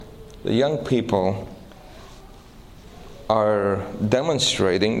the young people are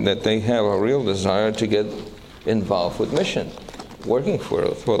demonstrating that they have a real desire to get involved with mission, working for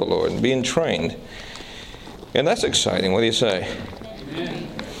the Lord, and being trained. And that's exciting. What do you say? Amen.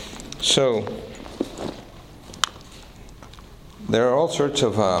 So, there are all sorts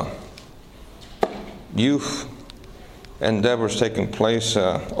of youth endeavors taking place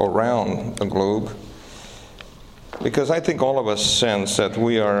around the globe, because I think all of us sense that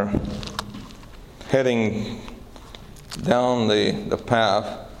we are heading down the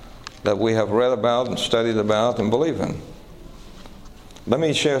path that we have read about and studied about and believe in. Let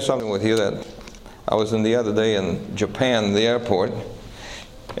me share something with you that I was in the other day in Japan, the airport,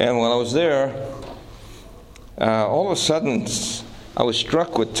 and when I was there, all of a sudden I was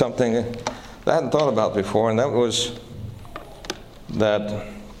struck with something that I hadn't thought about before, and that was that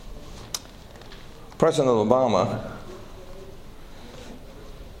President Obama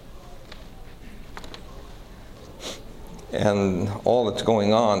and all that's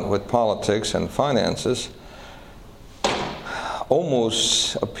going on with politics and finances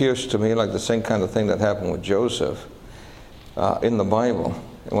almost appears to me like the same kind of thing that happened with Joseph in the Bible.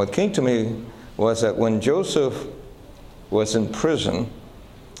 And what came to me was that when Joseph was in prison,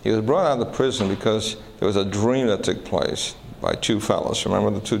 he was brought out of prison because there was a dream that took place by two fellows.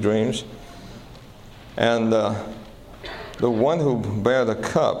 Remember the two dreams? And the one who bare the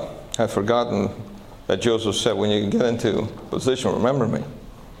cup had forgotten that Joseph said, when you get into position, remember me.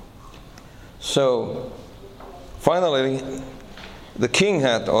 So finally, the king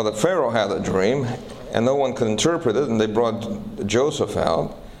had, or the Pharaoh had a dream, and no one could interpret it, and they brought Joseph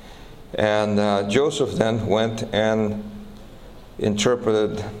out. And Joseph then went and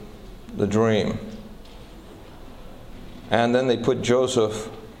interpreted the dream. And then they put Joseph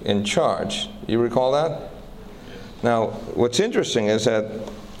in charge. You recall that? Now, what's interesting is that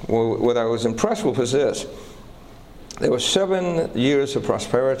what I was impressed with was this. There were 7 years of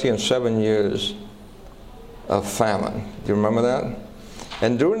prosperity and 7 years of famine. Do you remember that?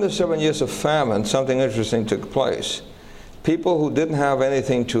 And during the 7 years of famine, something interesting took place. People who didn't have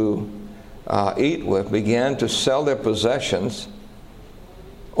anything to eat with began to sell their possessions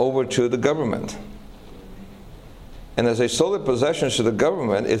over to the government. And as they sold their possessions to the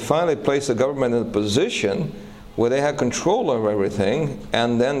government, it finally placed the government in a position where they had control over everything,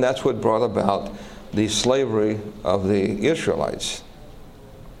 and then that's what brought about the slavery of the Israelites.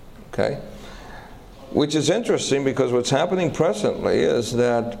 Okay? Which is interesting, because what's happening presently is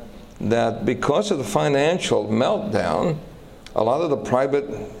that because of the financial meltdown, a lot of the private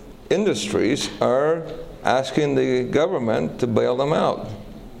industries are asking the government to bail them out.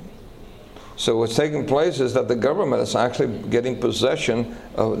 So what's taking place is that the government is actually getting possession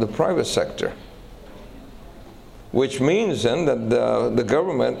of the private sector, which means then that the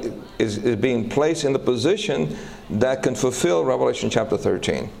government is being placed in the position that can fulfill Revelation chapter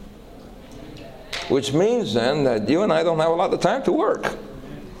 13. Which means then that you and I don't have a lot of time to work.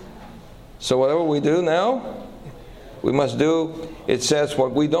 So whatever we do now, we must do, it says,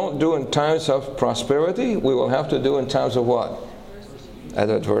 what we don't do in times of prosperity, we will have to do in times of what?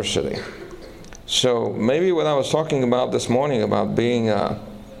 Adversity. So maybe what I was talking about this morning about being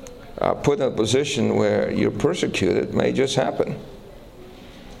put in a position where you're persecuted may just happen.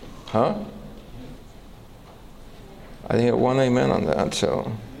 Huh? I think one amen on that. So,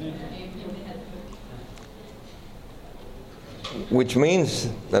 which means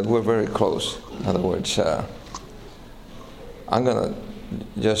that we're very close. In other words, I'm going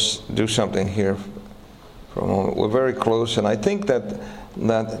to just do something here for a moment. We're very close, and I think that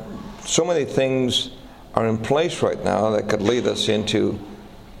so many things are in place right now that could lead us into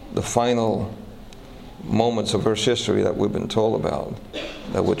the final moments of Earth's history that we've been told about,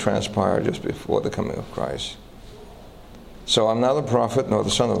 that would transpire just before the coming of Christ. So I'm not a prophet, nor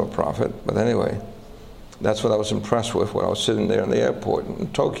the son of a prophet, but anyway, that's what I was impressed with when I was sitting there in the airport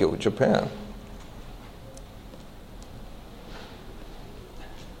in Tokyo, Japan.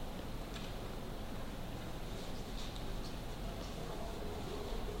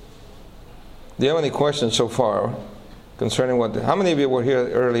 Do you have any questions so far concerning how many of you were here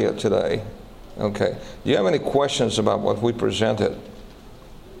earlier today? Okay. Do you have any questions about what we presented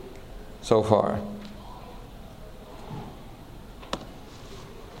so far?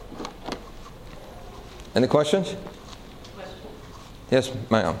 Any questions? Question. Yes,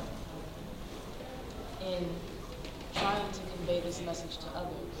 ma'am. In trying to convey this message to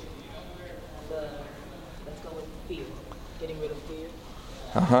others, let's go with fear, getting rid of fear.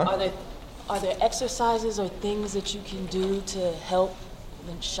 Are there exercises or things that you can do to help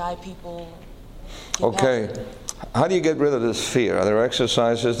shy people? Okay. How do you get rid of this fear? Are there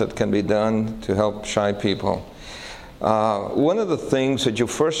exercises that can be done to help shy people? One of the things that you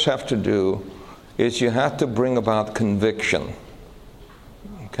first have to do is you have to bring about conviction.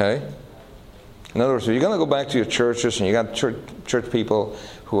 Okay? In other words, if you're going to go back to your churches and you got church people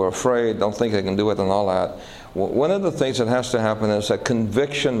who are afraid, don't think they can do it and all that, one of the things that has to happen is that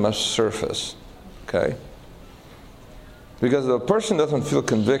conviction must surface. Okay? Because if a person doesn't feel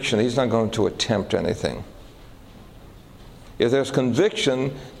conviction, he's not going to attempt anything. If there's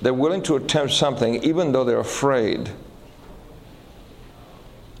conviction, they're willing to attempt something even though they're afraid.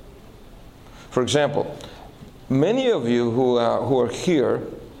 For example, many of you who are here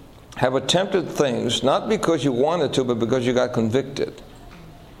have attempted things not because you wanted to, but because you got convicted.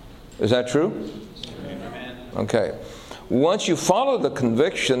 Is that true? Amen. Okay. Once you follow the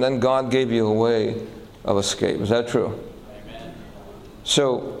conviction, then God gave you a way of escape. Is that true? Amen.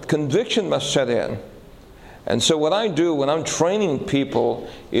 So conviction must set in. And so what I do when I'm training people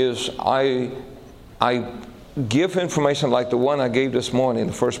is I give information like the one I gave this morning,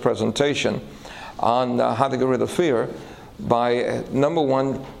 the first presentation, on how to get rid of fear by, number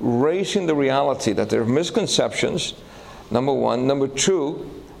one, raising the reality that there are misconceptions, number one. Number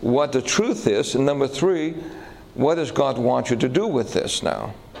two, what the truth is. And number three, what does God want you to do with this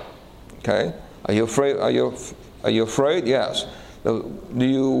now? Okay? Are you afraid? Are you afraid? Yes.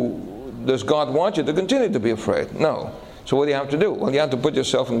 Does God want you to continue to be afraid? No. So what do you have to do? Well, you have to put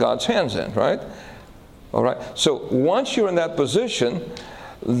yourself in God's hands then, right? All right. So once you're in that position,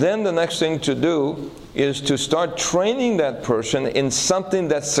 then the next thing to do is to start training that person in something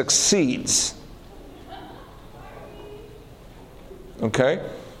that succeeds. Okay?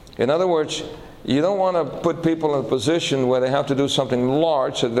 In other words, you don't want to put people in a position where they have to do something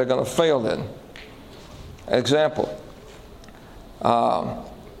large that they're going to fail in. Example.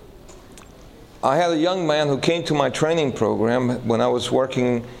 I had a young man who came to my training program when I was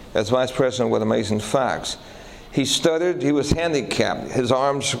working as vice president with Amazing Facts. He stuttered, he was handicapped. His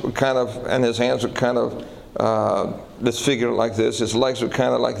arms were kind of, and his hands were kind of disfigured like this. His legs were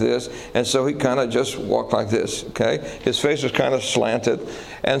kind of like this. And so he kind of just walked like this, okay? His face was kind of slanted.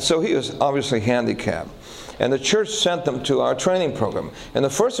 And so he was obviously handicapped. And the church sent them to our training program. And the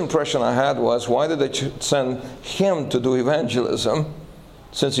first impression I had was, why did they send him to do evangelism,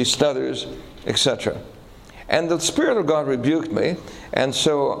 since he stutters, etc.? And the Spirit of God rebuked me. And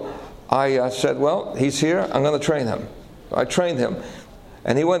so I said, well, he's here, I'm going to train him. I trained him.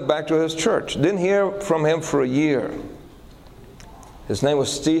 And he went back to his church. Didn't hear from him for a year. His name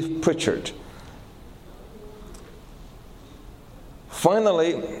was Steve Pritchard.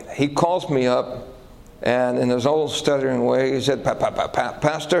 Finally, he calls me up, and in his old stuttering way, he said,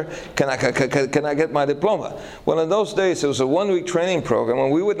 Pastor, can I get my diploma? Well, in those days, it was a one-week training program,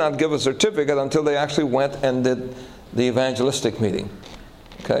 and we would not give a certificate until they actually went and did the evangelistic meeting.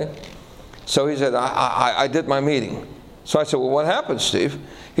 Okay? So he said, I did my meeting. So I said, well, what happened, Steve?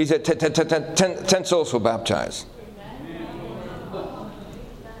 He said, 10 souls were baptized.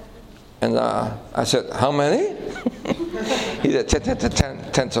 And I said, how many? He said,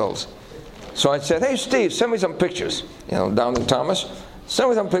 10 souls. So I said, hey, Steve, send me some pictures. You know, down in Thomas, send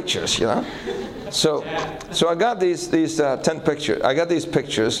me some pictures, you know. So I got these 10 pictures. I got these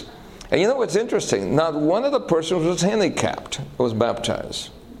pictures. And you know what's interesting? Not one of the persons was handicapped, was baptized.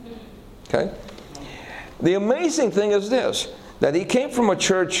 Okay? The amazing thing is this, that he came from a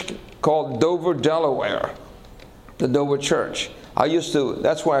church called Dover, Delaware, the Dover Church.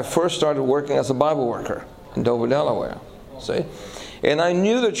 That's where I first started working as a Bible worker in Dover, Delaware. See? And I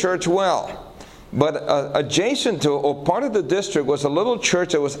knew the church well. But adjacent to, or part of the district, was a little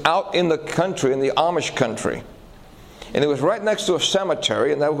church that was out in the country, in the Amish country. And it was right next to a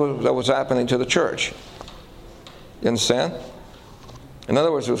cemetery, and that was happening to the church. You understand? In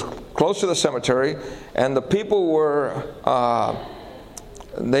other words, it was close to the cemetery, and the people were,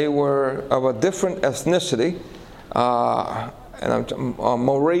 they were of a different ethnicity,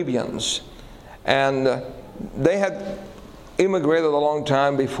 Moravians. And they had immigrated a long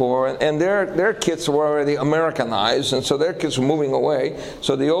time before, and their kids were already Americanized, and so their kids were moving away.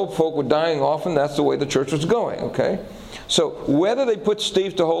 So the old folk were dying off, and that's the way the church was going, okay? So whether they put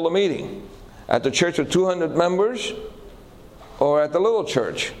Steve to hold a meeting at the church with 200 members or at the little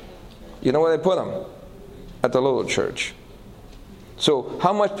church, you know where they put him? At the little church. So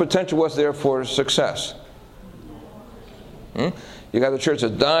how much potential was there for success? You got the church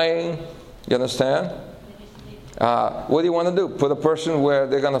that's dying, you understand? What do you want to do? Put a person where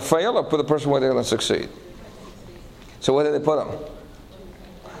they're going to fail, or put a person where they're going to succeed? So where did they put them?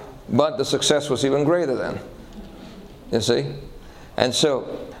 But the success was even greater then. You see? And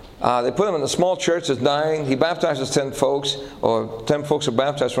so They put him in a small church that's dying. He baptizes 10 folks, or 10 folks are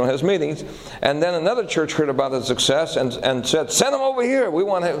baptized from his meetings. And then another church heard about his success and said, send him over here. We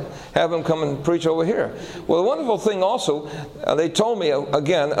want to have him come and preach over here. Well, the wonderful thing also, they told me,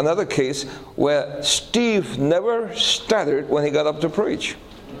 again, another case where Steve never stuttered when he got up to preach.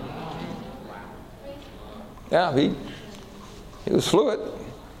 Yeah, he was fluid.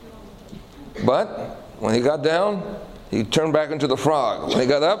 But when he got down, he turned back into the frog. When he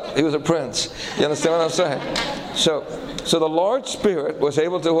got up, he was a prince. You understand what I'm saying? So the Lord's Spirit was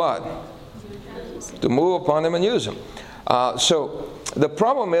able to what? To move upon him and use him. So the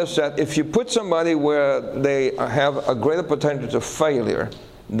problem is that if you put somebody where they have a greater potential to failure,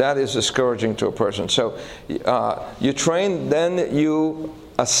 that is discouraging to a person. So you train, then you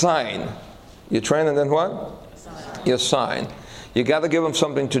assign. You train and then what? You assign. You got to give them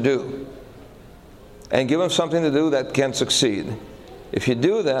something to do. And give them something to do that can succeed. If you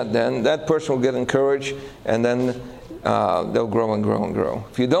do that, then that person will get encouraged, and then they'll grow and grow and grow.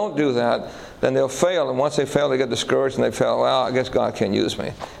 If you don't do that, then they'll fail, and once they fail, they get discouraged, and they fail, well, I guess God can't use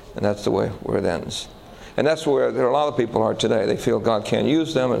me. And that's the way where it ends. And that's where there are a lot of people are today. They feel God can't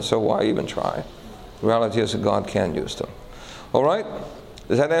use them, and so why even try? The reality is that God can use them. All right?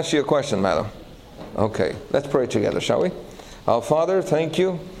 Does that answer your question, madam? Okay. Let's pray together, shall we? Our Father, thank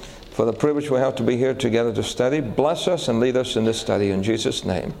you for the privilege we have to be here together to study. Bless us and lead us in this study. In Jesus'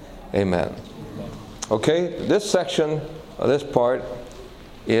 name, amen. Okay, this section, or this part,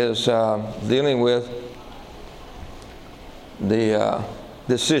 is dealing with the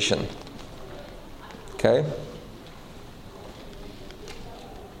decision. Okay?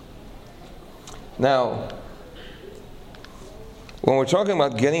 Now, when we're talking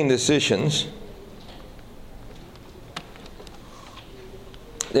about getting decisions,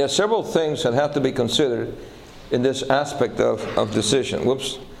 there are several things that have to be considered in this aspect of decision.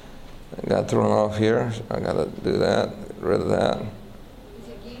 Whoops, I got thrown off here. I got to do that, get rid of that. Is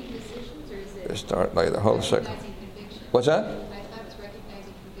it gaining decisions or is it Start by the whole second. recognizing conviction? What's that? I thought it was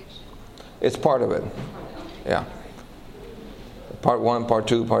recognizing conviction. It's part of it. Yeah. Part 1, part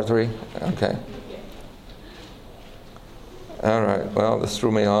 2, part 3. Okay. All right. Well, this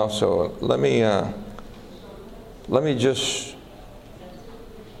threw me off. So let me just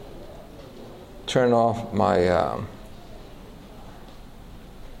turn off my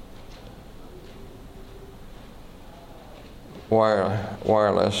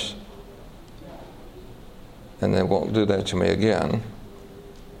wireless, and they won't do that to me again.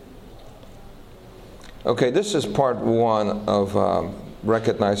 Okay, this is part 1 of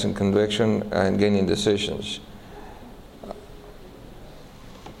recognizing conviction and gaining decisions.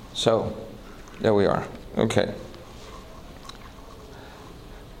 So, there we are. Okay.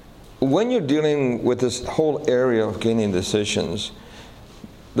 When you're dealing with this whole area of gaining decisions,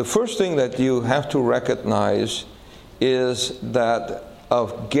 the first thing that you have to recognize is that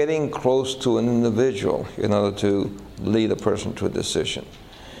of getting close to an individual in order to lead a person to a decision.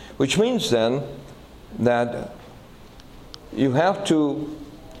 Which means then that you have to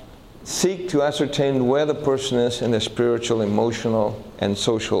seek to ascertain where the person is in their spiritual, emotional, and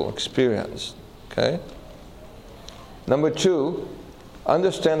social experience. Okay? Number 2,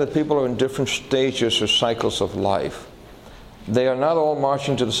 understand that people are in different stages or cycles of life. They are not all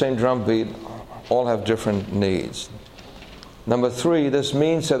marching to the same drum beat, all have different needs. Number 3, this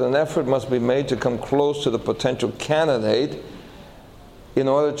means that an effort must be made to come close to the potential candidate in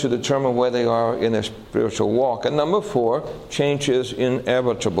order to determine where they are in their spiritual walk. And number 4, change is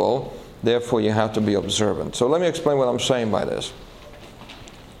inevitable, therefore you have to be observant. So let me explain what I'm saying by this.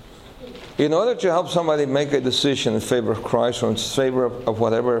 In order to help somebody make a decision in favor of Christ or in favor of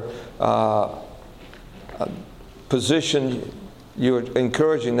whatever position you're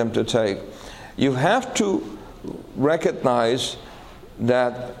encouraging them to take, you have to recognize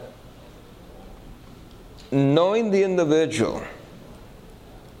that knowing the individual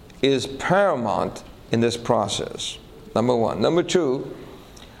is paramount in this process, number 1. Number 2,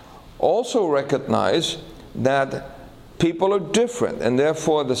 also recognize that people are different, and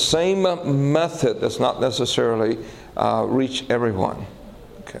therefore the same method does not necessarily reach everyone.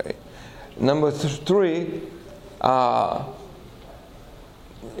 Okay. Number 3,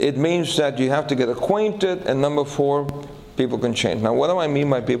 it means that you have to get acquainted, and number 4, people can change. Now, what do I mean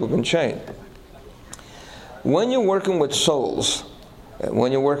by people can change? When you're working with souls,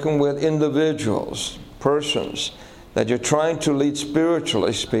 when you're working with individuals, persons that you're trying to lead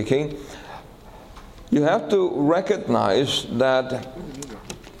spiritually speaking, you have to recognize that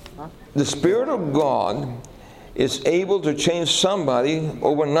the Spirit of God is able to change somebody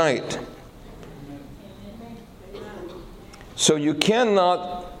overnight. So you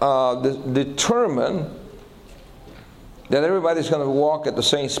cannot determine that everybody's going to walk at the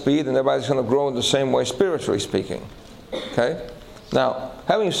same speed and everybody's going to grow in the same way, spiritually speaking. Okay? Now,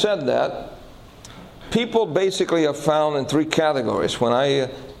 having said that, people basically are found in three categories. When I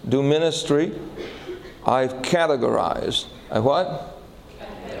do ministry, I've categorized. I what?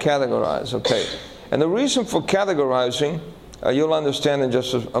 Categorize. Okay. And the reason for categorizing, you'll understand in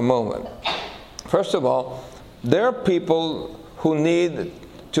just a moment. First of all, there are people who need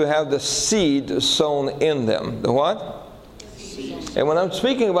to have the seed sown in them. The what? And when I'm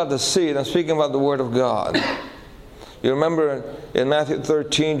speaking about the seed, I'm speaking about the Word of God. You remember in Matthew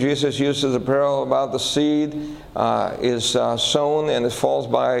 13, Jesus uses a parable about the seed is sown and it falls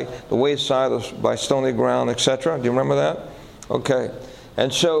by the wayside, by stony ground, etc. Do you remember that? Okay.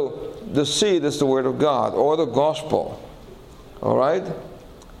 And so the seed is the Word of God or the gospel. All right?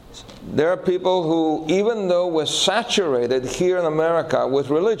 There are people who, even though we're saturated here in America with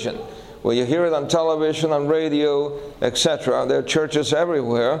religion, well, you hear it on television, on radio, etc. There are churches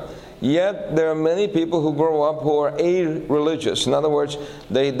everywhere. Yet there are many people who grow up who are a-religious. In other words,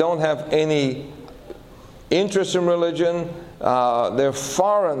 they don't have any interest in religion. They're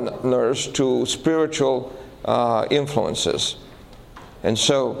foreigners to spiritual influences. And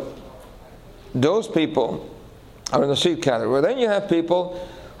so those people are in the seed category. Then you have people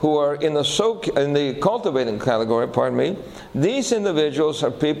who are in the cultivating category, pardon me. These individuals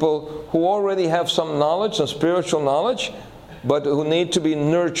are people who already have some knowledge, some spiritual knowledge, but who need to be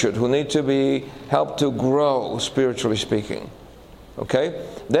nurtured, who need to be helped to grow, spiritually speaking. Okay?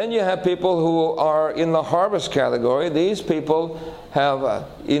 Then you have people who are in the harvest category. These people have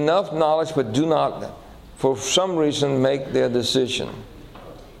enough knowledge but do not, for some reason, make their decision.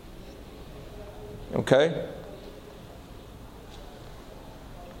 Okay?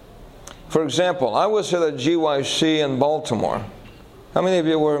 For example, I was at a GYC in Baltimore. How many of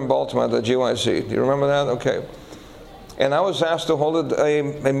you were in Baltimore at the GYC? Do you remember that? Okay. And I was asked to hold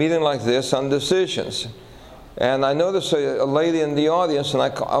a meeting like this on decisions. And I noticed a lady in the audience, and I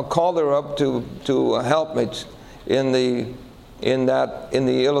called her up to help me in the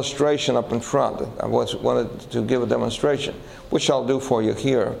illustration up in front. I wanted to give a demonstration, which I'll do for you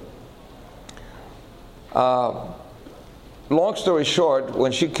here. Long story short,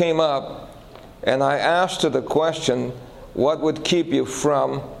 when she came up and I asked her the question, what would keep you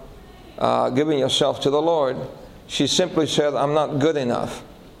from giving yourself to the Lord? She simply said, I'm not good enough.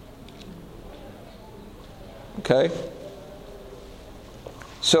 Okay?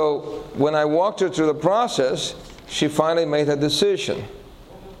 So when I walked her through the process, she finally made a decision.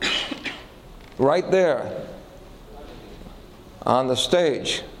 Right there on the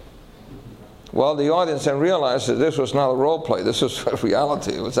stage. Well, the audience then realized that this was not a role play. This was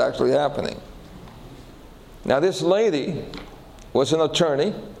reality. It was actually happening. Now, this lady was an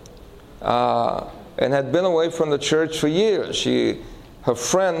attorney and had been away from the church for years. Her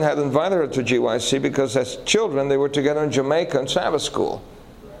friend had invited her to GYC because as children they were together in Jamaica in Sabbath school.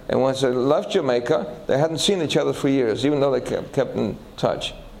 And once they left Jamaica, they hadn't seen each other for years, even though they kept in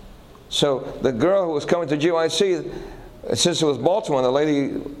touch. So the girl who was coming to GYC, since it was Baltimore, the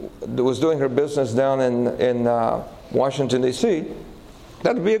lady was doing her business down in Washington, D.C.,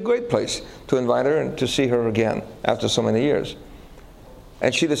 that would be a great place to invite her and to see her again after so many years.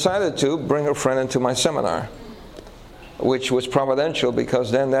 And she decided to bring her friend into my seminar, which was providential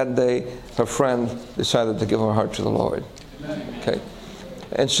because then that day her friend decided to give her heart to the Lord. Okay?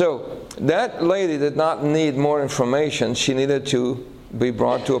 And so that lady did not need more information. She needed to be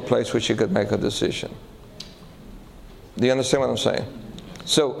brought to a place where she could make a decision. Do you understand what I'm saying?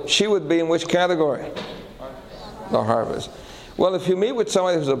 So she would be in which category? The harvest. Well, if you meet with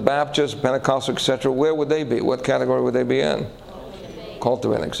somebody who's a Baptist, Pentecostal, etc., where would they be? What category would they be in?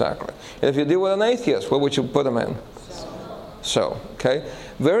 Cultivating, exactly. And if you deal with an atheist, where would you put them in? So, okay?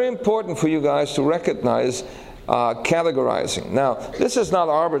 Very important for you guys to recognize categorizing. Now, this is not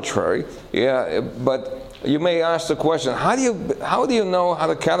arbitrary, but you may ask the question, how do you know how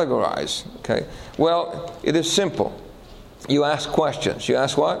to categorize? Okay? Well, it is simple. You ask questions. You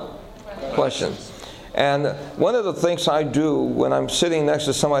ask what? Questions. And one of the things I do when I'm sitting next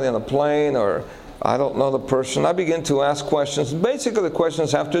to somebody on a plane or I don't know the person, I begin to ask questions. Basically, the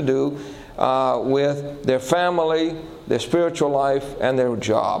questions have to do with their family, their spiritual life, and their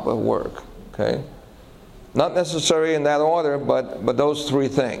job or work. Okay? Not necessarily in that order, but those three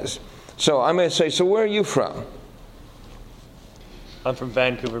things. So I may say, so where are you from? I'm from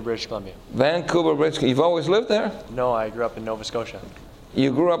Vancouver, British Columbia. Vancouver, British Columbia. You've always lived there? No, I grew up in Nova Scotia.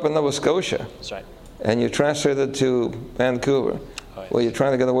 You grew up in Nova Scotia? That's right. And you transferred to Vancouver? Oh, yes. Were you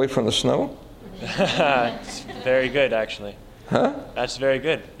trying to get away from the snow? It's very good, actually. Huh? That's very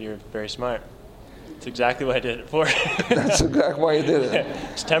good. You're very smart. That's exactly what I did it for. That's exactly why you did it.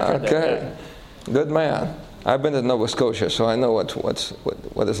 It's tempered. Okay. Good man. I've been to Nova Scotia, so I know what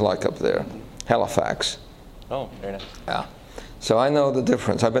it's like up there. Halifax. Oh, very nice. Yeah. So I know the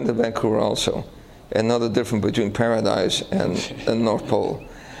difference. I've been to Vancouver also, and know the difference between Paradise and North Pole.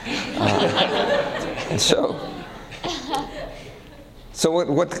 And so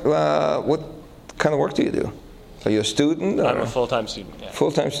what kind of work do you do? Are you a student? I'm a full-time student. Yeah.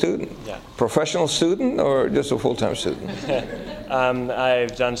 Full-time student? Yeah. Professional student or just a full-time student? I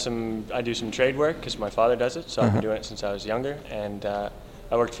do some trade work because my father does it, so I've been doing it since I was younger, and I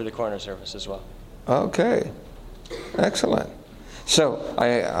worked for the coroner service as well. Okay, excellent. So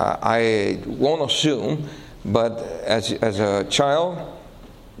I won't assume, but as a child,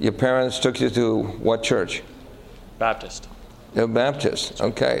 your parents took you to what church? Baptist. You're Baptist.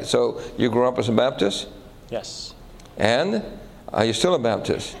 Okay, so you grew up as a Baptist? Yes. And are you still a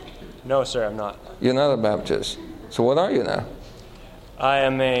Baptist? No, sir, I'm not. You're not a Baptist. So what are you now? I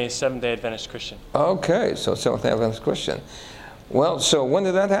am a Seventh-day Adventist Christian. Okay, so Seventh-day Adventist Christian. Well, so when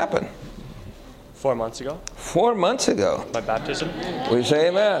did that happen? 4 months ago. 4 months ago. My baptism. We say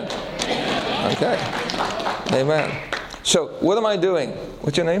amen. Okay. Amen. So what am I doing?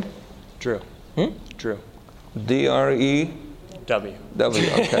 What's your name? Drew. Drew. D-R-E? W. W,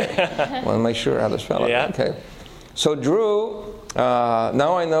 okay. Want to make sure how to spell it. Yeah. Okay. So Drew,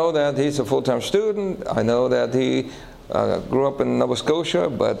 now I know that he's a full-time student. I know that he grew up in Nova Scotia,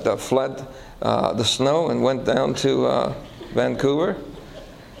 but fled the snow and went down to Vancouver.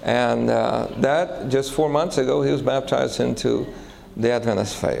 And that, just 4 months ago, he was baptized into the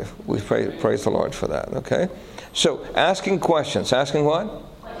Adventist faith. We praise the Lord for that, okay? So, asking questions. Asking what?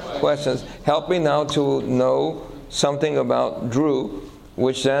 Questions. Help me now to know something about Drew,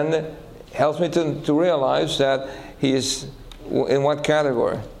 which then helps me to realize that he is in what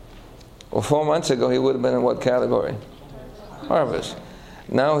category? Well, 4 months ago, he would have been in what category? Harvest.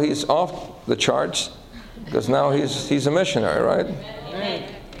 Now he's off the charts because now he's a missionary, right?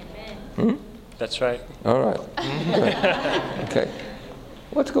 Hmm? That's right. All right. Okay.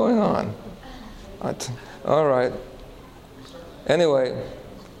 What's going on? All right. Anyway,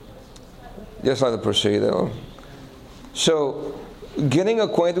 just let it proceed. So, getting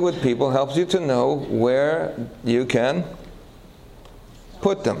acquainted with people helps you to know where you can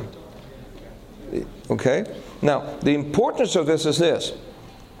put them. Okay? Now, the importance of this is this.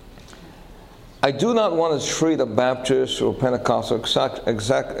 I do not want to treat a Baptist or Pentecostal,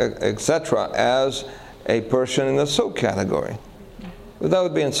 etc., as a person in the so category. That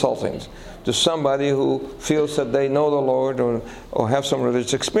would be insulting to somebody who feels that they know the Lord or have some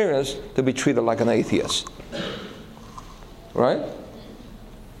religious experience to be treated like an atheist. Right?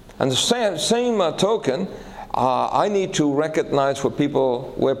 And the same token, I need to recognize where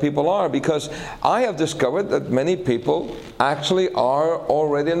people are, because I have discovered that many people actually are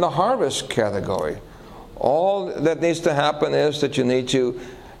already in the harvest category. All that needs to happen is that you need to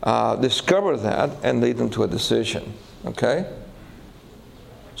discover that and lead them to a decision. Okay?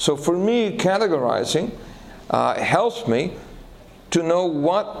 So for me, categorizing helps me to know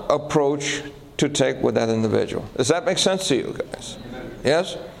what approach to take with that individual. Does that make sense to you guys?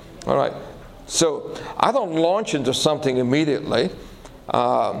 Yes? All right. So I don't launch into something immediately.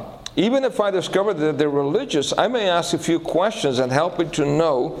 Even if I discover that they're religious, I may ask a few questions and help me to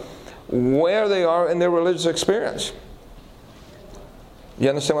know where they are in their religious experience. You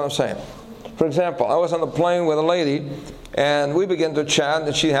understand what I'm saying? For example, I was on the plane with a lady, and we began to chat,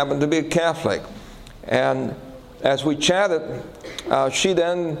 and she happened to be a Catholic. And as we chatted, she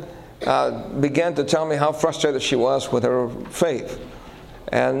then began to tell me how frustrated she was with her faith.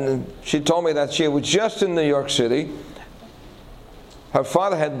 And she told me that she was just in New York City. Her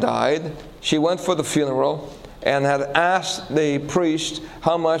father had died. She went for the funeral and had asked the priest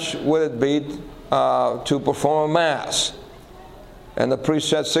how much would it be to perform a mass. And the priest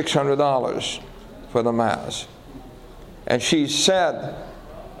said $600 for the mass. And she said,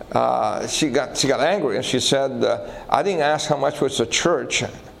 she got angry, and she said, I didn't ask how much was the church.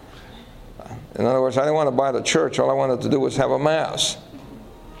 In other words, I didn't want to buy the church. All I wanted to do was have a mass.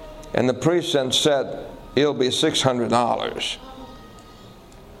 And the priest then said, it'll be $600.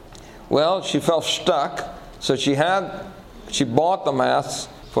 Well, she felt stuck, so she bought the mass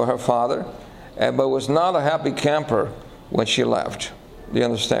for her father, but was not a happy camper when she left. Do you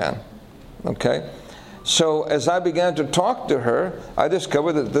understand? Okay? So as I began to talk to her, I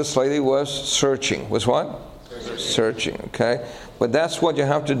discovered that this lady was searching. Was what? Searching, okay? But that's what you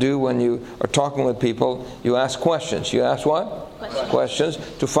have to do when you are talking with people. You ask questions. You ask what? Questions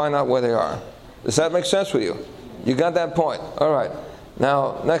to find out where they are. Does that make sense with you? You got that point? All right.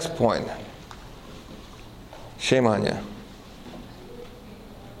 Now, next point. Shame on you.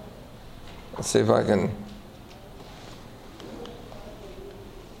 Let's see if I can.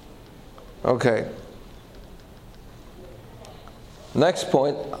 Okay. Next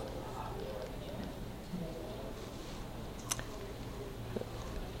point.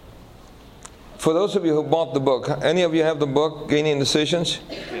 For those of you who bought the book, any of you have the book, Gaining Decisions?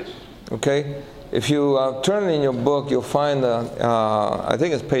 Yes. Okay. If you turn it in your book, you'll find, I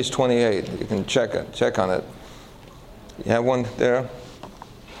think it's page 28. You can check on it. You have one there?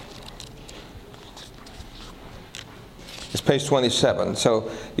 It's page 27. So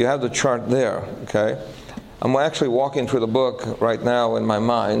you have the chart there, okay? I'm actually walking through the book right now in my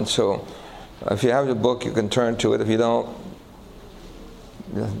mind, so if you have your book, you can turn to it. If you don't,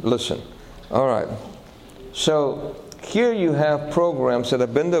 listen. All right. So here you have programs that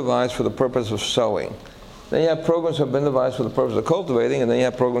have been devised for the purpose of sowing. Then you have programs that have been devised for the purpose of cultivating, and then you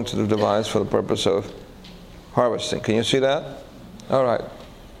have programs that are devised for the purpose of harvesting. Can you see that? All right.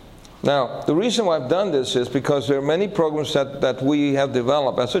 Now, the reason why I've done this is because there are many programs that we have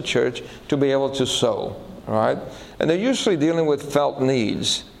developed as a church to be able to sow. All right? And they're usually dealing with felt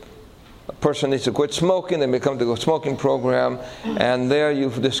needs. A person needs to quit smoking, they may come to a smoking program, and there you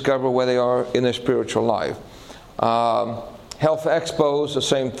discover where they are in their spiritual life. Health expos, the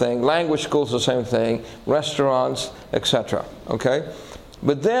same thing. Language schools, the same thing. Restaurants, etc. Okay?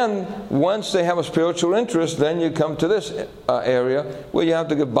 But then, once they have a spiritual interest, then you come to this area where you have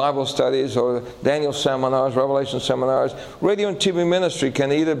to give Bible studies or Daniel seminars, Revelation seminars. Radio and TV ministry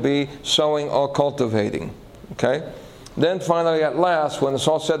can either be sowing or cultivating. Okay? Then finally, at last, when it's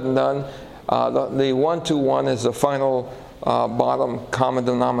all said and done, the 1-to-1 is the final bottom common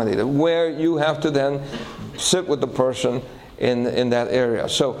denominator, where you have to then sit with the person in that area.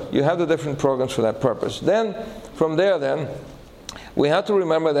 So you have the different programs for that purpose. Then, from there then, we have to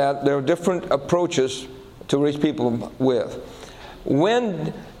remember that there are different approaches to reach people with.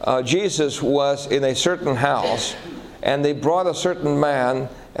 When Jesus was in a certain house, and they brought a certain man,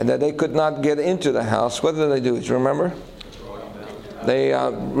 and that they could not get into the house, what did they do? Do you remember? They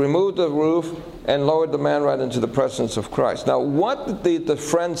removed the roof and lowered the man right into the presence of Christ. Now, what did the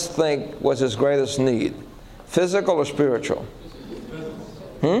friends think was his greatest need? Physical or spiritual?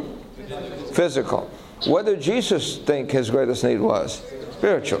 Physical. What did Jesus think his greatest need was?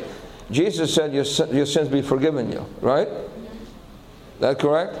 Spiritual. Jesus said, your sins be forgiven you, right? That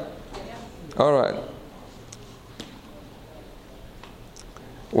correct? All right.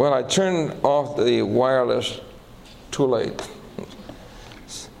 Well, I turned off the wireless too late.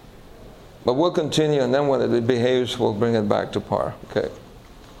 But we'll continue, and then when it behaves, we'll bring it back to par. Okay.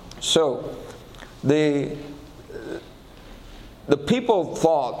 So, the people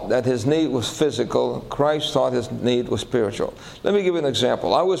thought that his need was physical. Christ thought his need was spiritual. Let me give you an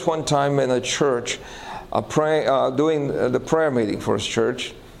example. I was one time in a church doing the prayer meeting for his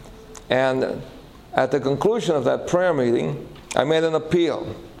church. And at the conclusion of that prayer meeting, I made an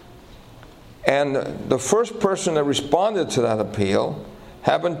appeal. And the first person that responded to that appeal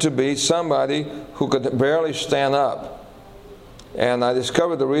happened to be somebody who could barely stand up. And I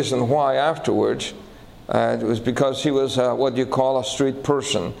discovered the reason why afterwards. It was because he was what you call a street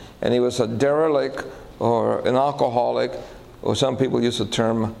person, and he was a derelict or an alcoholic, or some people use the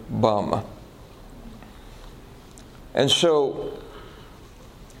term bum. And so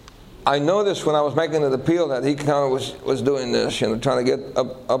I noticed when I was making the appeal that he kind of was doing this, trying to get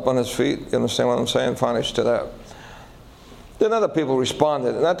up on his feet. You understand what I'm saying? Finally stood up. Then other people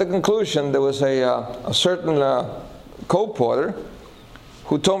responded, and at the conclusion there was a certain co-porter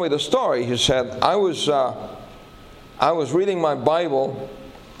who told me the story. He said, I was reading my Bible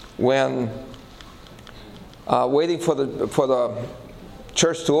when waiting for the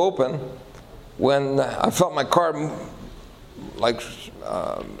church to open, when I felt my car like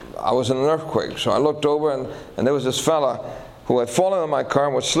I was in an earthquake. So I looked over, and there was this fella who had fallen in my car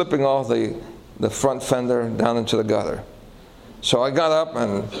and was slipping off the front fender down into the gutter. So I got up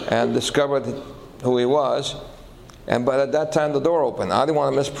and discovered who he was. But at that time, the door opened. I didn't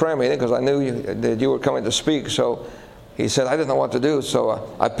want to miss prayer meeting because I knew that you were coming to speak. So he said, I didn't know what to do.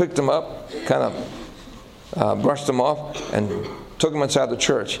 So I picked him up, kind of brushed him off, and took him inside the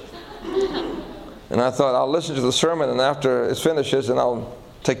church. And I thought, I'll listen to the sermon, and after it finishes, and I'll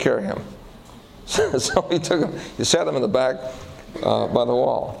take care of him. So he sat him in the back by the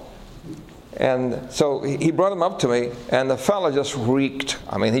wall. And so he brought him up to me, and the fella just reeked.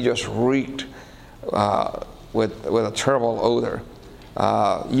 I mean, he just reeked with a terrible odor.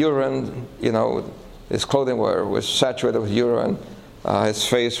 Urine, his clothing was saturated with urine. His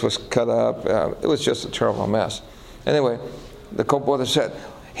face was cut up. It was just a terrible mess. Anyway, the co-porter said,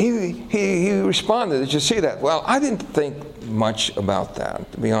 he responded, did you see that? Well, I didn't think much about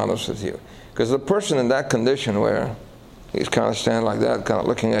that, to be honest with you. Because the person in that condition where he's kind of standing like that, kind of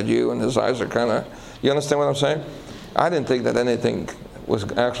looking at you, and his eyes are kind of, you understand what I'm saying? I didn't think that anything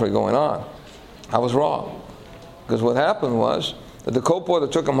was actually going on. I was wrong. Because what happened was that the co-porter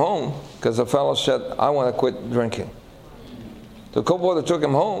took him home because the fellow said, I want to quit drinking. The co-porter took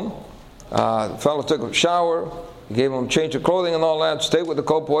him home. The fellow took a shower, gave him a change of clothing and all that, stayed with the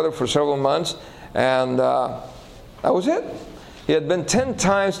co-porter for several months, and that was it. He had been 10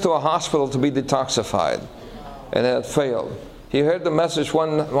 times to a hospital to be detoxified, and it had failed. He heard the message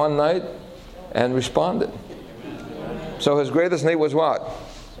one night and responded. So his greatest need was what?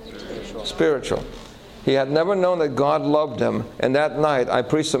 Spiritual. He had never known that God loved him, and that night I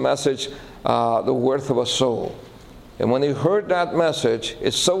preached the message, The Worth of a Soul. And when he heard that message,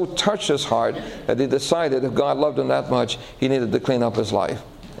 it so touched his heart that he decided if God loved him that much, he needed to clean up his life.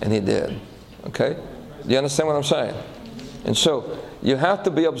 And he did. Okay? Do you understand what I'm saying? And so, you have to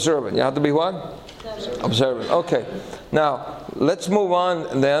be observant. You have to be what? Observant. Okay. Now, let's move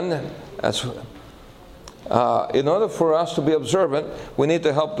on then. In order for us to be observant, we need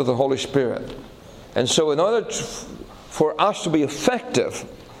the help of the Holy Spirit. And so in order for us to be effective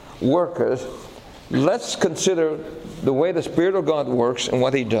workers, let's consider the way the Spirit of God works and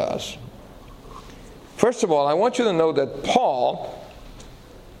what He does. First of all, I want you to know that Paul,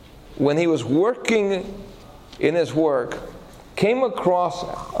 when he was working in his work, came across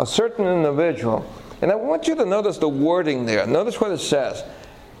a certain individual. And I want you to notice the wording there. Notice what it says.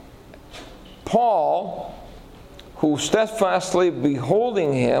 Paul, who steadfastly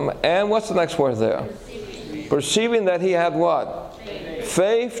beholding him, and what's the next word there? Perceiving that he had what?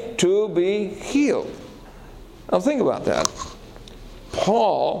 Faith to be healed. Now think about that.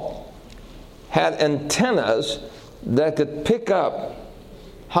 Paul had antennas that could pick up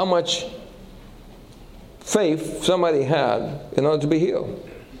how much faith somebody had in order to be healed.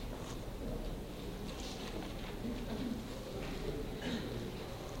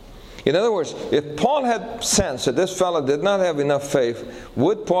 In other words, if Paul had sensed that this fellow did not have enough faith,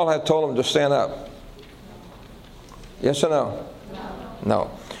 would Paul have told him to stand up? Yes or no?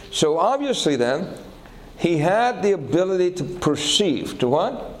 No. So obviously then, he had the ability to perceive. To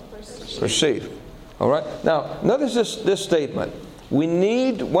what? Perceive. All right? Now, notice this statement. We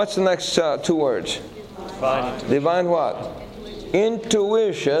need, what's the next two words? Divine what?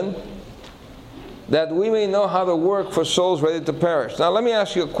 Intuition, that we may know how to work for souls ready to perish. Now let me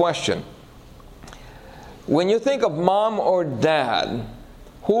ask you a question. When you think of mom or dad,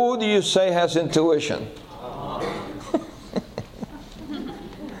 who do you say has intuition?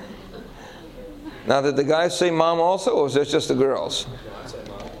 Now did the guys say mom also, or was it just the girls?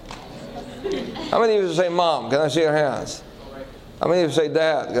 How many of you say mom? Can I see your hands? How many of you say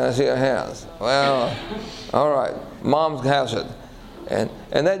dad? Can I see your hands? Well, all right. Mom has it.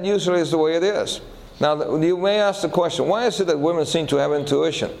 And that usually is the way it is. Now, you may ask the question, why is it that women seem to have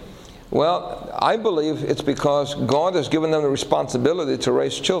intuition? Well, I believe it's because God has given them the responsibility to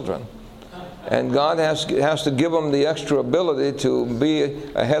raise children. And God has to give them the extra ability to be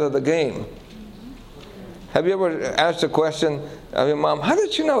ahead of the game. Have you ever asked a question of your mom, how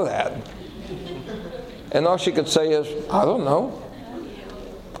did you know that? And all she could say is, I don't know.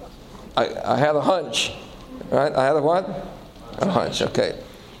 I had a hunch. Right? I had a what? A hunch, okay.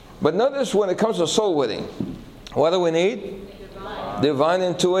 But notice when it comes to soul winning, what do we need? Divine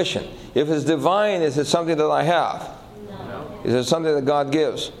intuition. If it's divine, is it something that I have? No. Is it something that God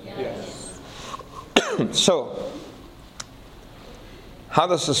gives? Yes. So, how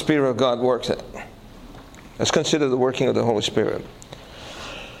does the Spirit of God work? Let's consider the working of the Holy Spirit.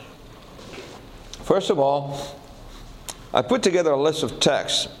 First of all, I put together a list of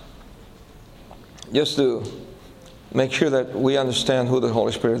texts just to make sure that we understand who the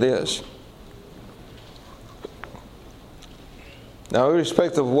Holy Spirit is. Now,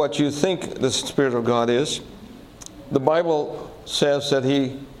 irrespective of what you think the Spirit of God is, the Bible says that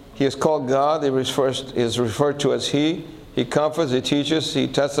He is called God. He is referred to as He. He comforts, He teaches, He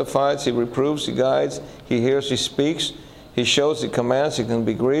testifies, He reproves, He guides, He hears, He speaks, He shows, He commands, He can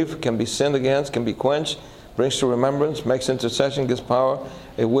be grieved, can be sinned against, can be quenched, brings to remembrance, makes intercession, gives power,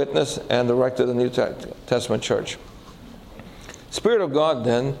 a witness, and director of the New Testament church. Spirit of God,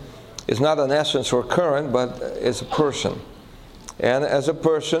 then, is not an essence or current, but is a person. And as a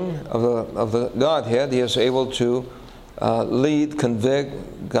person of the Godhead, He is able to lead,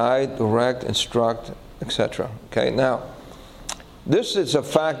 convict, guide, direct, instruct, etc. Okay, now, this is a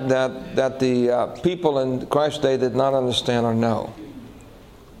fact that the people in Christ's day did not understand or know.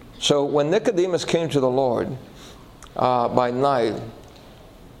 So when Nicodemus came to the Lord, by night,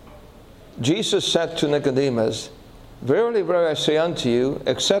 Jesus said to Nicodemus, "Verily, verily, I say unto you,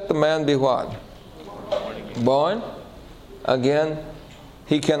 except the man be what? Born again,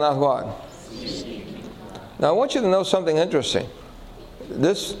 he cannot what?" Now I want you to know something interesting.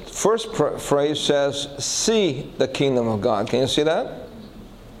 This first phrase says, "See the kingdom of God." Can you see that?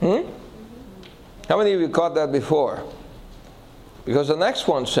 How many of you caught that before? Because the next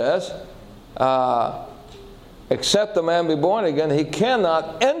one says, except the man be born again, he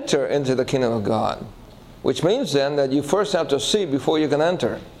cannot enter into the kingdom of God. Which means then that you first have to see before you can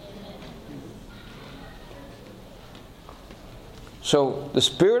enter. So the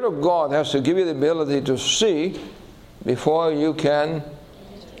Spirit of God has to give you the ability to see before you can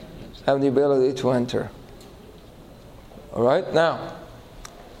have the ability to enter. All right? Now,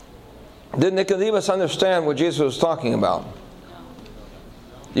 did Nicodemus understand what Jesus was talking about?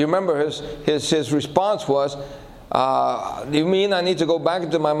 You remember his response was, "Do you mean I need to go back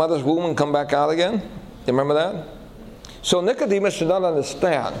into my mother's womb and come back out again?" Do you remember that? So Nicodemus did not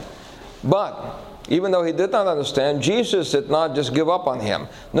understand. But even though he did not understand, Jesus did not just give up on him.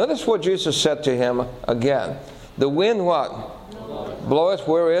 Notice what Jesus said to him again. "The wind what? Bloweth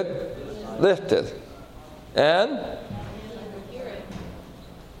where it lifteth. And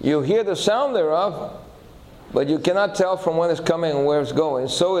you hear the sound thereof, but you cannot tell from when it's coming and where it's going.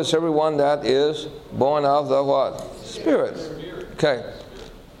 So is everyone that is born of the what? Spirit." Okay.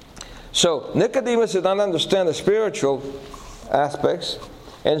 So Nicodemus did not understand the spiritual aspects.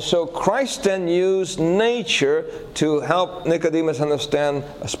 And so Christ then used nature to help Nicodemus understand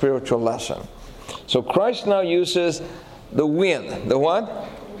a spiritual lesson. So Christ now uses the wind. The what?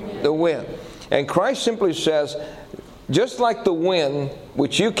 The wind. And Christ simply says, just like the wind,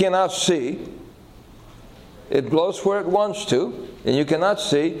 which you cannot see, it blows where it wants to, and you cannot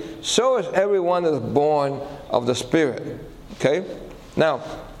see, so is everyone that is born of the Spirit. Okay? Now,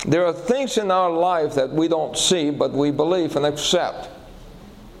 there are things in our life that we don't see, but we believe and accept.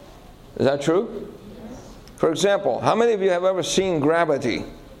 Is that true? For example, how many of you have ever seen gravity?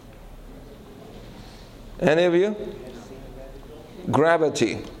 Any of you?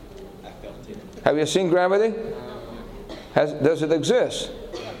 Gravity. Have you seen gravity? Does it exist?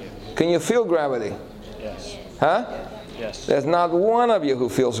 Can you feel gravity? Yes. Huh? Yes. There's not one of you who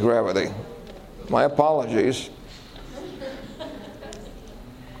feels gravity. My apologies.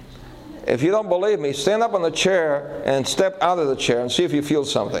 If you don't believe me, stand up on the chair and step out of the chair and see if you feel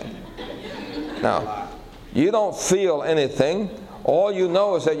something. Now, you don't feel anything. All you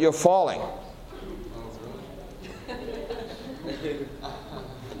know is that you're falling.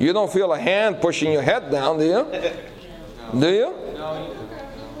 You don't feel a hand pushing your head down, do you? Do you?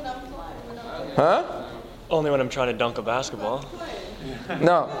 Huh? Only when I'm trying to dunk a basketball.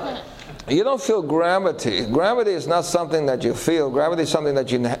 No. You don't feel gravity. Gravity is not something that you feel. Gravity is something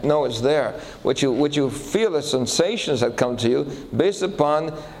that you know is there. What you feel is sensations that come to you based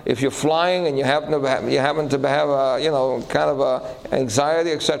upon if you're flying and you happen to have a, kind of a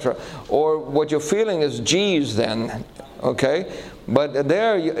anxiety, etc. Or what you're feeling is G's then, okay? But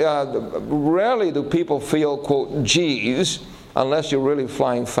there, rarely do people feel, quote, G's unless you're really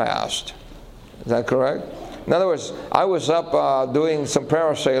flying fast. Is that correct? In other words, I was up doing some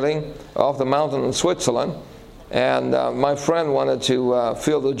parasailing off the mountain in Switzerland, and my friend wanted to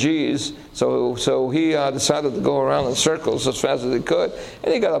feel the G's, so he decided to go around in circles as fast as he could,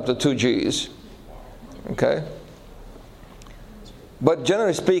 and he got up to 2 G's. Okay? But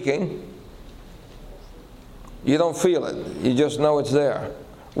generally speaking, you don't feel it. You just know it's there.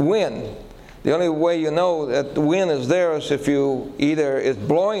 Wind. The only way you know that the wind is there is if you either it's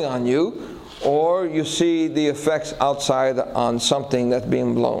blowing on you or you see the effects outside on something that's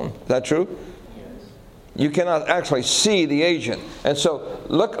being blown. Is that true? Yes. You cannot actually see the agent. And so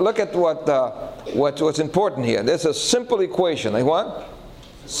look at what's important here. There's a simple equation. A what?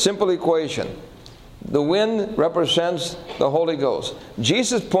 Simple equation. The wind represents the Holy Ghost.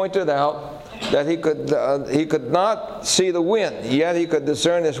 Jesus pointed out that he could not see the wind, yet he could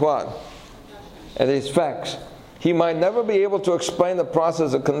discern his what? And his effects. He might never be able to explain the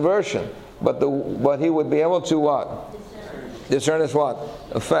process of conversion, but he would be able to what? Discern his what?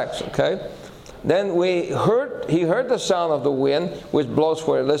 Effects, okay? Then he heard the sound of the wind, which blows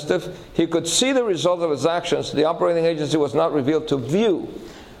where it listeth. He could see the result of his actions. The operating agency was not revealed to view.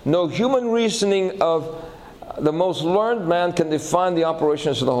 No human reasoning of the most learned man can define the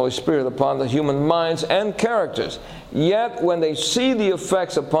operations of the Holy Spirit upon the human minds and characters. Yet when they see the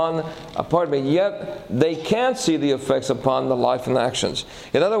effects yet they can't see the effects upon the life and actions.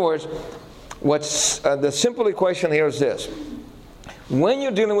 In other words, what's the simple equation here is this. When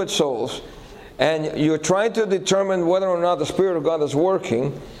you're dealing with souls and you're trying to determine whether or not the Spirit of God is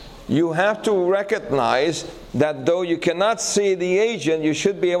working, you have to recognize that though you cannot see the agent, you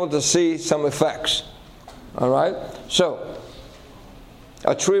should be able to see some effects. All right? So,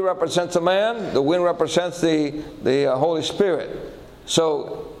 a tree represents a man, the wind represents the Holy Spirit.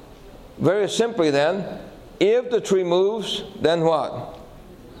 So, very simply then, if the tree moves, then what?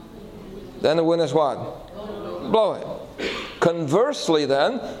 Then the wind is what? Blowing. Conversely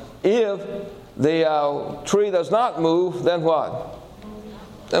then, if the tree does not move, then what?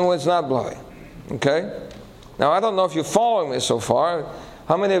 Then it's not blowing. Okay? Now, I don't know if you're following me so far.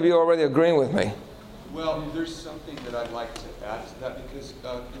 How many of you are already agreeing with me? Well, there's something that I'd like to add to that, because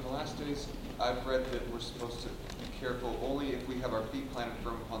in the last days I've read that we're supposed to be careful only if we have our feet planted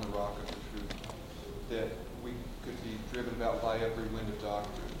firm upon the rock of the truth, that we could be driven about by every wind of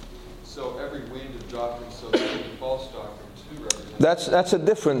doctrine. So every wind of doctrine, so that would be false doctrine too, represents.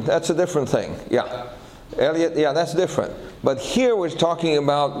 That's a different thing. Yeah. Elliot, yeah, that's different. But here we're talking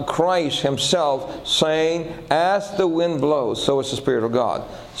about Christ himself saying, as the wind blows, so is the Spirit of God.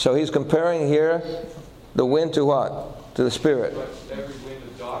 So he's comparing here the wind to what? To the Spirit. But every wind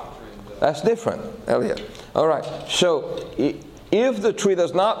of doctrine. That's different, Elliot. All right. So if the tree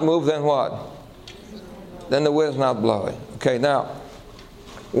does not move, then what? Then the wind is not blowing. Okay, now,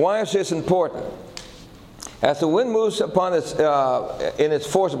 why is this important? As the wind moves upon in its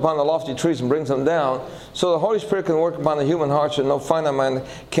force upon the lofty trees and brings them down, so the Holy Spirit can work upon the human heart so no finite man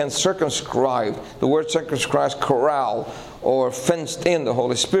can circumscribe. The word circumscribe is corral or fenced in the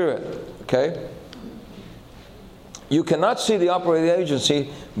Holy Spirit. Okay? You cannot see the operating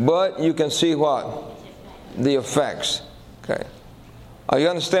agency, but you can see what? The effects. Okay? You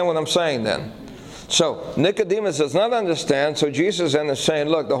understand what I'm saying then? So, Nicodemus does not understand, so Jesus then is saying,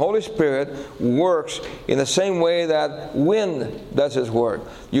 look, the Holy Spirit works in the same way that wind does its work.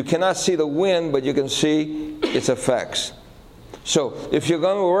 You cannot see the wind, but you can see its effects. So, if you're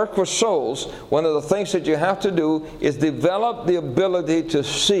going to work for souls, one of the things that you have to do is develop the ability to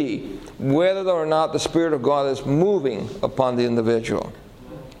see whether or not the Spirit of God is moving upon the individual.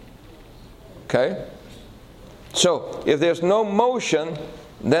 Okay? So, if there's no motion,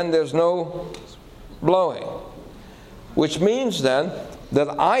 then there's no blowing. Which means then that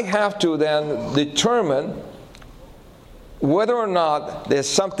I have to then determine whether or not there's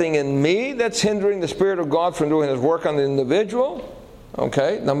something in me that's hindering the Spirit of God from doing His work on the individual.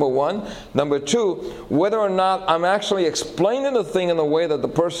 Okay, number one. Number two, whether or not I'm actually explaining the thing in a way that the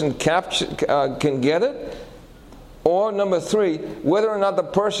person can get it. Or number three, whether or not the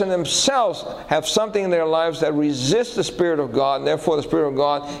person themselves have something in their lives that resists the Spirit of God, and therefore the Spirit of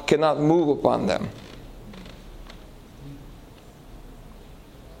God cannot move upon them.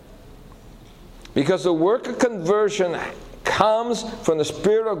 Because the work of conversion comes from the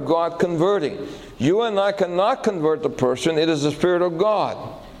Spirit of God converting. You and I cannot convert the person. It is the Spirit of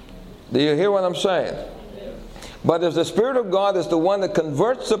God. Do you hear what I'm saying? But if the Spirit of God is the one that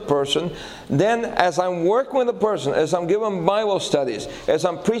converts the person, then as I'm working with the person, as I'm giving Bible studies, as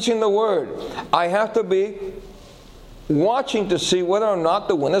I'm preaching the Word, I have to be watching to see whether or not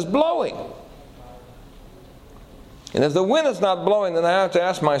the wind is blowing. And if the wind is not blowing, then I have to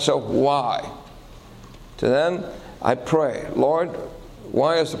ask myself, why? So then I pray, Lord,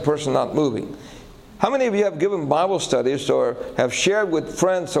 why is the person not moving? How many of you have given Bible studies or have shared with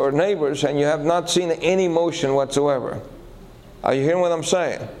friends or neighbors and you have not seen any motion whatsoever? Are you hearing what I'm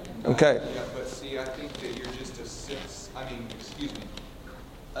saying? Okay. Yeah, but see, I think that you're just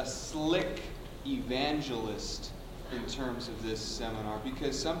a slick evangelist in terms of this seminar,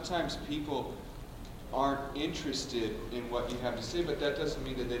 because sometimes people aren't interested in what you have to say, but that doesn't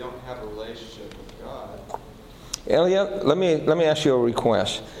mean that they don't have a relationship with God. Elliot, let me ask you a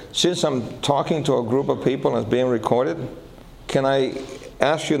request. Since I'm talking to a group of people and it's being recorded, can I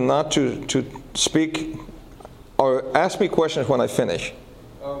ask you not to speak or ask me questions when I finish?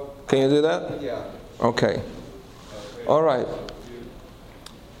 Oh, can you do that? Yeah. Okay. All right.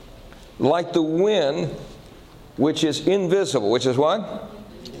 Like the wind, which is invisible, which is what?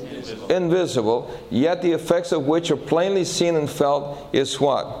 Invisible, yet the effects of which are plainly seen and felt is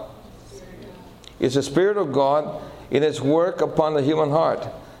what? It's the Spirit of God in its work upon the human heart.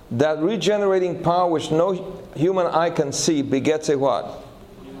 That regenerating power which no human eye can see begets a what?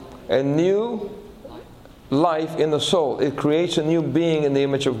 A new life in the soul. It creates a new being in the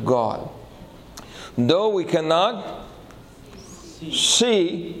image of God. Though we cannot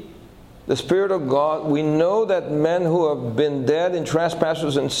see the Spirit of God, we know that men who have been dead in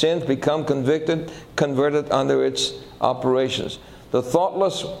trespasses and sins become converted under its operations. The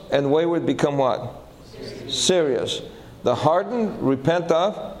thoughtless and wayward become what? Serious. The hardened repent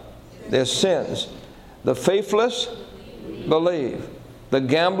of their sins. The faithless believe. The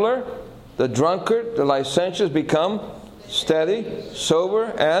gambler, the drunkard, the licentious become steady,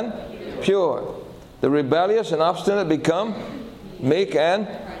 sober, and pure. The rebellious and obstinate become meek and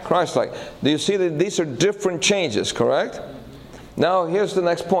Christ-like. Do you see that these are different changes, correct? Now here's the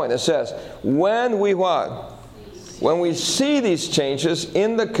next point. It says, when we what? When we see these changes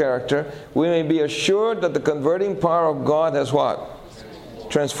in the character, we may be assured that the converting power of God has what?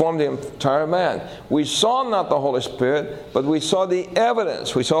 Transformed the entire man. We saw not the Holy Spirit, but we saw the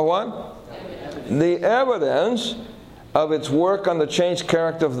evidence. We saw what? The evidence of its work on the changed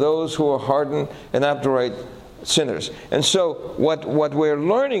character of those who are hardened and obdurate sinners. And so what we're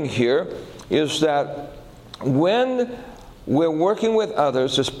learning here is that when we're working with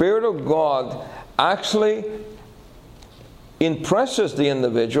others, the Spirit of God actually impresses the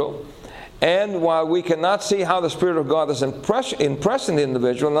individual. And while we cannot see how the Spirit of God is impressing the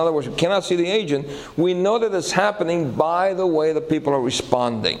individual, in other words, we cannot see the agent, we know that it's happening by the way the people are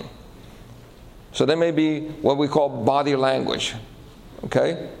responding. So there may be what we call body language.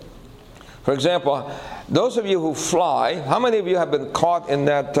 Okay? For example, those of you who fly, how many of you have been caught in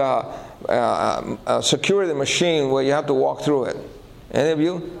that security machine where you have to walk through it? Any of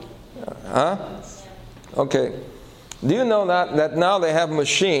you? Huh? Okay. Do you know that now they have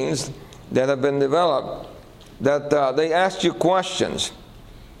machines that have been developed that they ask you questions,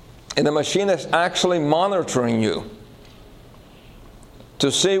 and the machine is actually monitoring you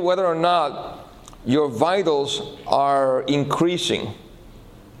to see whether or not your vitals are increasing.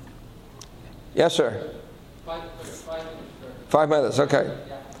 Yes, sir? 5 minutes. 5 minutes, okay.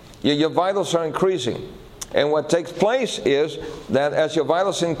 Your vitals are increasing. And what takes place is that as your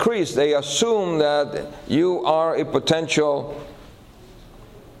vitals increase, they assume that you are a potential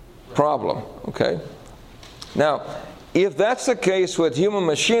problem. Okay? Now, if that's the case with human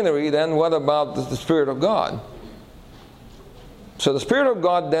machinery, then what about the Spirit of God? So the Spirit of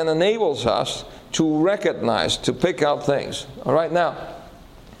God then enables us to recognize, to pick out things. All right, now,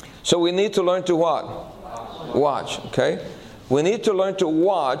 so we need to learn to what? Watch, okay? We need to learn to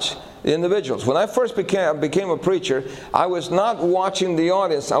watch the individuals. When I first became a preacher, I was not watching the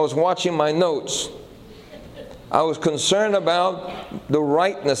audience, I was watching my notes. I was concerned about the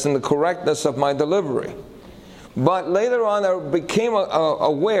rightness and the correctness of my delivery. But later on, I became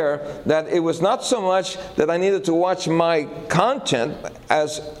aware that it was not so much that I needed to watch my content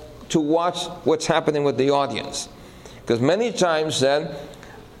as to watch what's happening with the audience. Because many times then,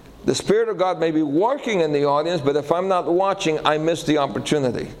 the Spirit of God may be working in the audience, but if I'm not watching, I miss the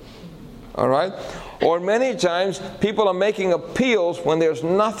opportunity. All right? Or many times, people are making appeals when there's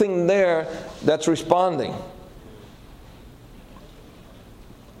nothing there that's responding.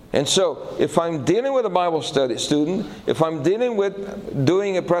 And so, if I'm dealing with a Bible study student, if I'm dealing with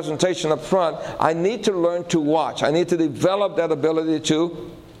doing a presentation up front, I need to learn to watch. I need to develop that ability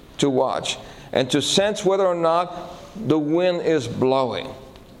to watch and to sense whether or not the wind is blowing.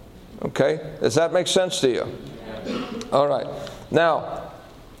 Okay? Does that make sense to you? All right. Now,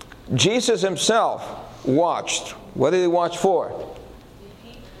 Jesus himself watched. What did he watch for?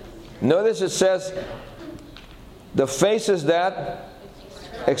 Notice it says, the faces that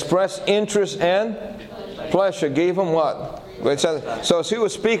express interest and pleasure gave him what? So as he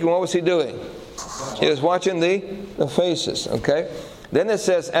was speaking, what was he doing? He was watching the faces, okay? Then it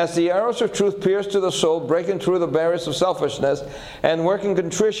says, as the arrows of truth pierce to the soul, breaking through the barriers of selfishness, and working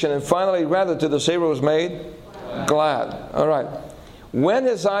contrition, and finally gratitude, the Savior was made glad. All right. When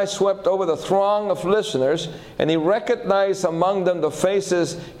his eyes swept over the throng of listeners, and he recognized among them the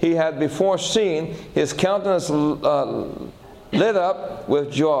faces he had before seen, his countenance lit up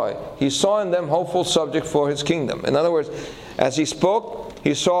with joy. He saw in them hopeful subject for his kingdom. In other words, as he spoke,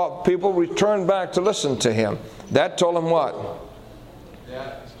 he saw people return back to listen to him. That told him what?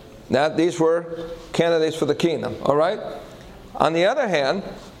 That these were candidates for the kingdom. All right? On the other hand,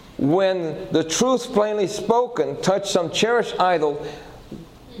 when the truth plainly spoken touched some cherished idol,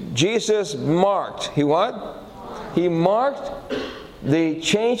 Jesus marked. He what? He marked the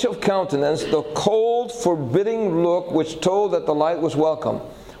change of countenance, the cold, forbidding look which told that the light was welcome.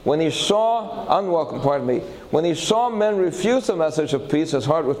 When he saw, when he saw men refuse the message of peace, his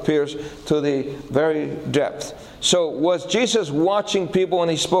heart was pierced to the very depth. So was Jesus watching people when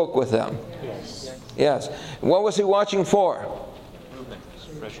he spoke with them? Yes. Yes. What was he watching for?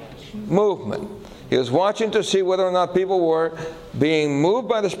 Movement. He was watching to see whether or not people were being moved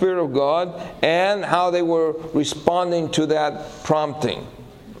by the Spirit of God and how they were responding to that prompting.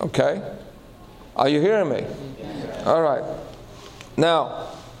 Okay? Are you hearing me? All right. Now,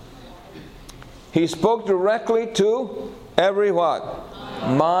 he spoke directly to every what?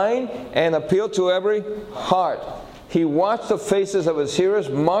 mind, and appealed to every heart. He watched the faces of his hearers,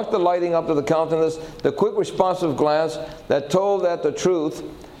 marked the lighting up of the countenance, the quick responsive glance that told that the truth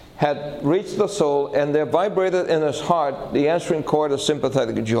had reached the soul, and there vibrated in his heart the answering chord of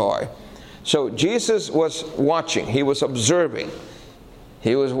sympathetic joy. So Jesus was watching. He was observing.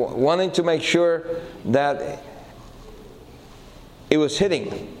 He was wanting to make sure that it was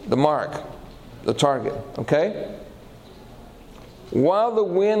hitting the mark, the target. Okay? While the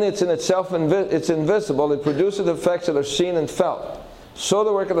wind is in itself it's invisible, it produces effects that are seen and felt. So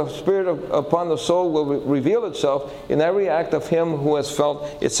the work of the Spirit upon the soul will reveal itself in every act of him who has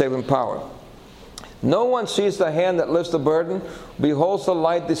felt its saving power. No one sees the hand that lifts the burden, beholds the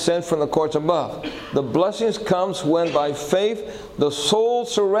light descend from the courts above. The blessings comes when by faith the soul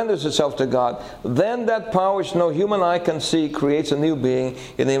surrenders itself to God. Then that power which no human eye can see creates a new being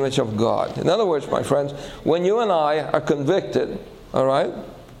in the image of God. In other words, my friends, when you and I are convicted, all right,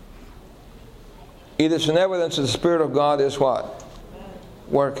 it is an evidence that the Spirit of God is what?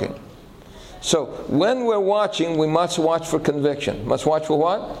 Working. So when we're watching, we must watch for conviction. Must watch for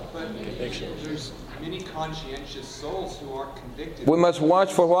what? But conviction. There's many conscientious souls who aren't convicted. We must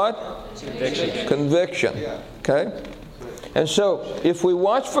watch for what? Conviction. Conviction. Yeah. Okay? And so if we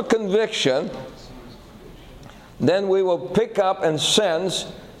watch for conviction, then we will pick up and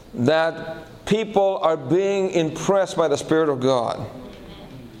sense that people are being impressed by the Spirit of God.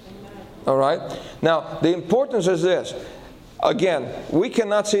 All right? Now, the importance is this. Again, we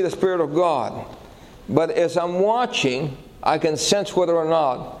cannot see the Spirit of God. But as I'm watching, I can sense whether or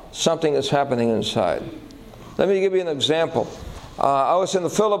not something is happening inside. Let me give you an example. I was in the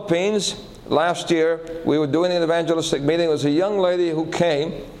Philippines last year. We were doing an evangelistic meeting. There was a young lady who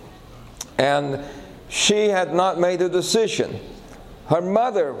came, and she had not made a decision. Her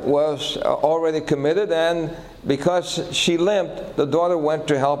mother was already committed, and because she limped, the daughter went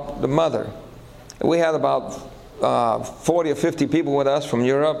to help the mother. We had about 40 or 50 people with us from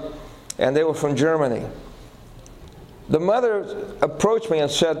Europe, and they were from Germany. The mother approached me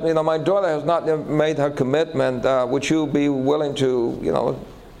and said, you know, my daughter has not made her commitment. Would you be willing to, you know,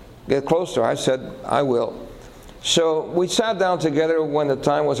 get close to her? I said, I will. So we sat down together when the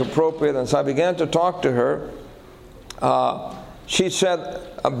time was appropriate, and so I began to talk to her. She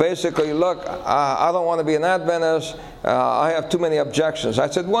said, basically, look, I don't want to be an Adventist. I have too many objections. I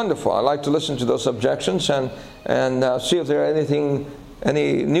said, wonderful. I'd like to listen to those objections and see if there are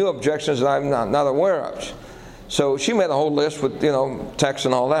any new objections that I'm not aware of. So she made a whole list with, you know, texts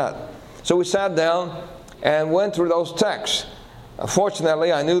and all that. So we sat down and went through those texts.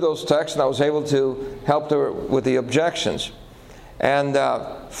 Fortunately, I knew those texts, and I was able to help her with the objections. And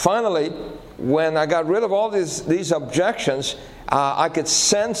finally, when I got rid of all these objections, I could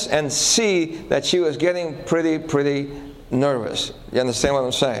sense and see that she was getting pretty nervous. You understand what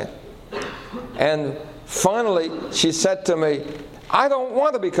I'm saying? And finally, she said to me, I don't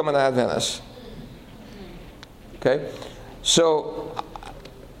want to become an Adventist. Okay? So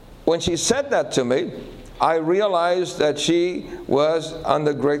when she said that to me, I realized that she was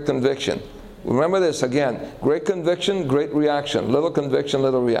under great conviction. Remember this again. Great conviction, great reaction. Little conviction,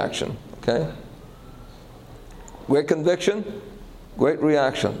 little reaction. Okay? Great conviction, great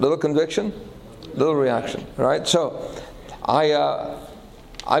reaction. Little conviction, little reaction. All right? So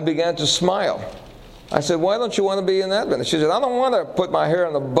I began to smile. I said, why don't you want to be an Adventist? She said, I don't want to put my hair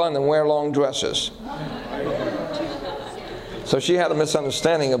in a bun and wear long dresses. So she had a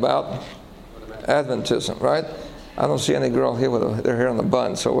misunderstanding about Adventism, right? I don't see any girl here with their hair in a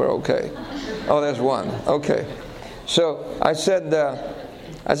bun, so we're okay. Oh, there's one. Okay. So I said,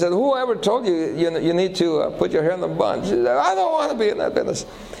 whoever told you you need to put your hair in a bun? She said, I don't want to be an Adventist.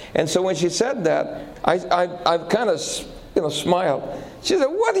 And so when she said that, I kind of, you know, smiled. She said,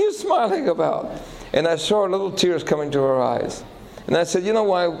 what are you smiling about? And I saw little tears coming to her eyes. And I said, you know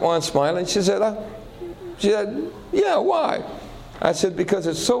why I'm smiling? She said, yeah, why? I said, because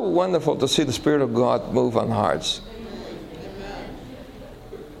it's so wonderful to see the Spirit of God move on hearts.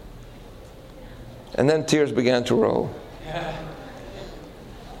 And then tears began to roll.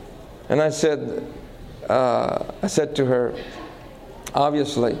 And I said to her,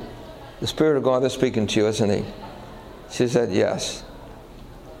 obviously, the Spirit of God is speaking to you, isn't He? She said, yes.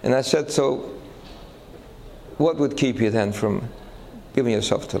 And I said, so what would keep you then from giving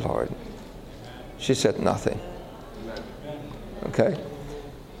yourself to the Lord? She said, nothing. Okay?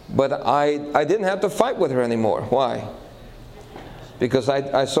 But I didn't have to fight with her anymore. Why? Because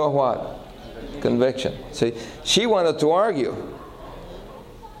I saw what? Conviction. See, she wanted to argue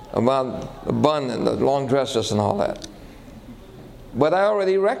about the bun and the long dresses and all that. But I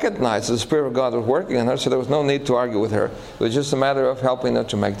already recognized the Spirit of God was working in her, so there was no need to argue with her. It was just a matter of helping her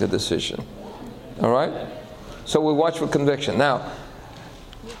to make the decision. All right? So we watch for conviction. Now,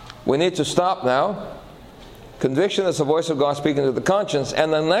 we need to stop now. Conviction is the voice of God speaking to the conscience.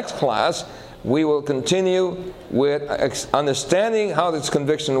 And the next class, we will continue with understanding how this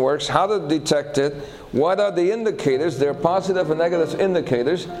conviction works, how to detect it, what are the indicators, their positive and negative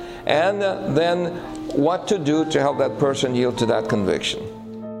indicators, and then what to do to help that person yield to that conviction.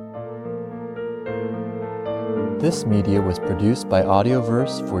 This media was produced by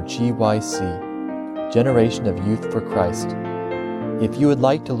Audioverse for GYC, Generation of Youth for Christ. If you would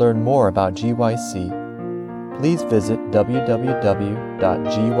like to learn more about GYC, please visit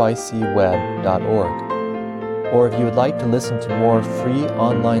www.gycweb.org. Or if you would like to listen to more free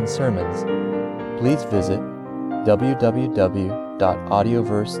online sermons, please visit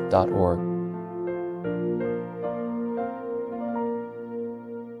www.audioverse.org.